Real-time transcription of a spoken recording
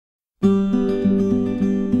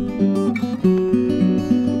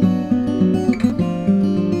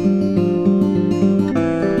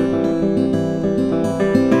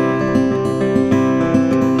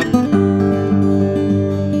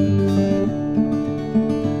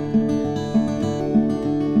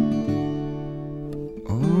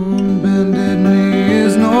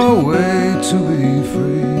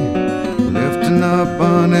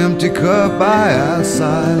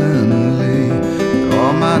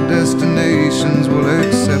destinations will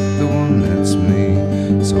accept the one that's me,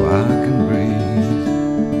 so I can breathe.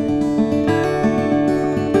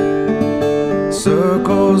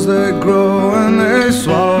 Circles they grow and they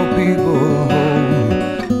swallow people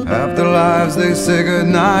whole. Half their lives they say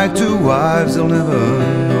goodnight to wives they'll never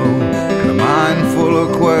know. And a mind full of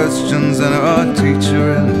questions and a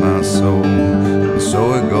teacher in my soul. And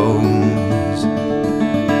so it goes.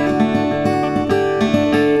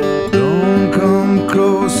 Don't come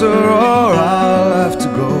closer or I'll have to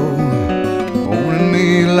go. Owning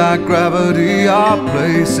me like gravity are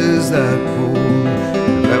places that pull.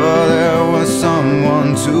 If ever there was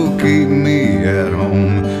someone to keep me at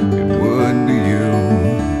home, it would be you.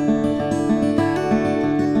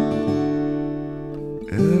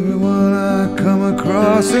 Everyone I come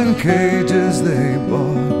across in cages they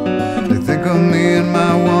bought, they think of me and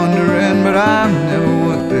my wandering, but I'm never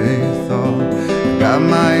what they thought. Got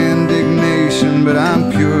my indignation, but I'm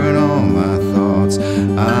pure in all my thoughts.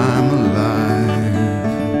 I'm alive.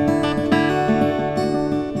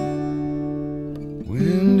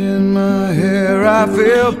 Wind in my hair, I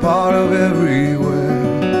feel part of everywhere.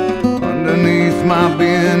 Underneath my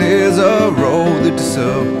being is a road that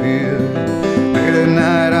disappeared. Late at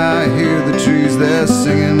night I hear the trees, they're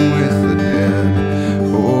singing with the dead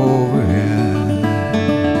overhead.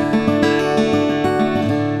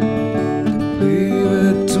 Leave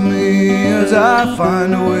it to me as I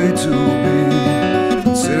find a way to be.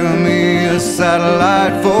 Consider me a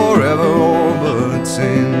satellite forever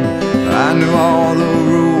orbiting. I knew all the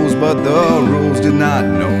rules, but the rules did not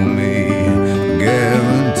know